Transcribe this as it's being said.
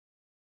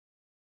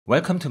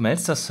Welcome to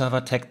MailStore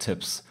Server Tech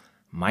Tips.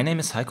 My name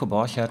is Heiko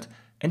Borchert,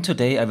 and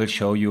today I will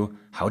show you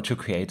how to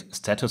create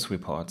status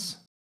reports.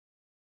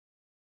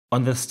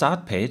 On the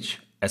Start page,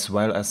 as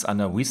well as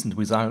under Recent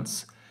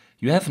Results,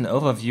 you have an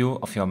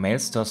overview of your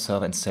MailStore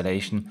Server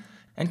installation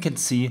and can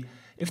see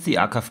if the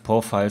archive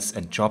profiles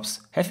and jobs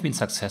have been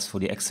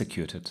successfully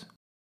executed.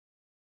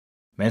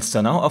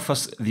 MailStore now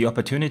offers the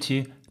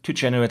opportunity to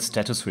generate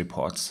status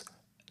reports.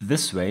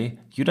 This way,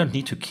 you don't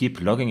need to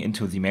keep logging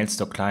into the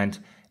MailStore client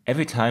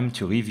every time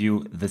to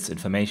review this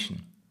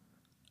information.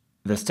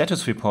 The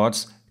status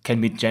reports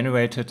can be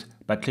generated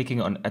by clicking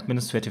on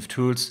Administrative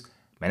Tools,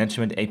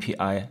 Management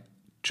API,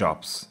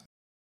 Jobs.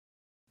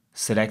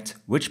 Select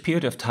which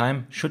period of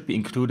time should be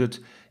included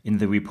in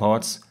the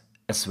reports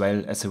as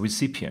well as a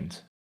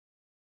recipient.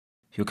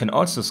 You can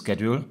also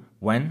schedule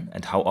when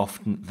and how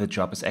often the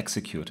job is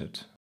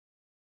executed.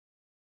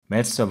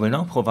 MailStore will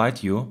now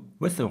provide you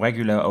with a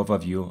regular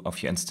overview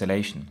of your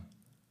installation.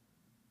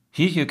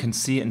 Here you can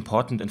see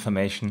important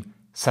information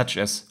such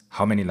as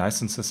how many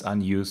licenses are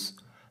in use,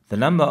 the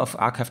number of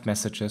archived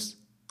messages,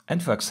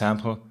 and for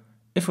example,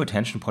 if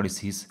retention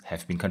policies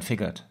have been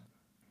configured.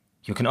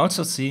 You can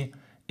also see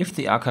if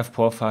the archive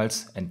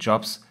profiles and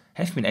jobs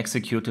have been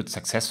executed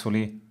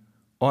successfully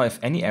or if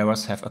any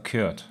errors have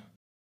occurred.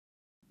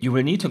 You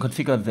will need to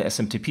configure the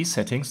SMTP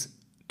settings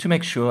to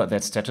make sure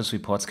that status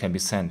reports can be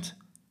sent,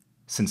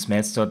 since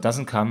MailStore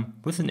doesn't come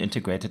with an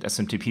integrated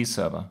SMTP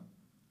server.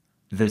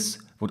 This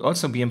would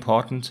also be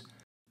important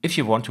if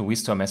you want to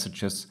restore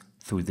messages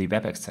through the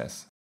web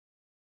access.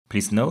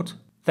 Please note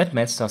that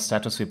MailStore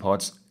status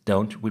reports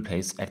don't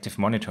replace active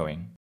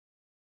monitoring.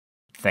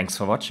 Thanks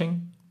for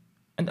watching,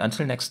 and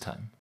until next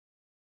time.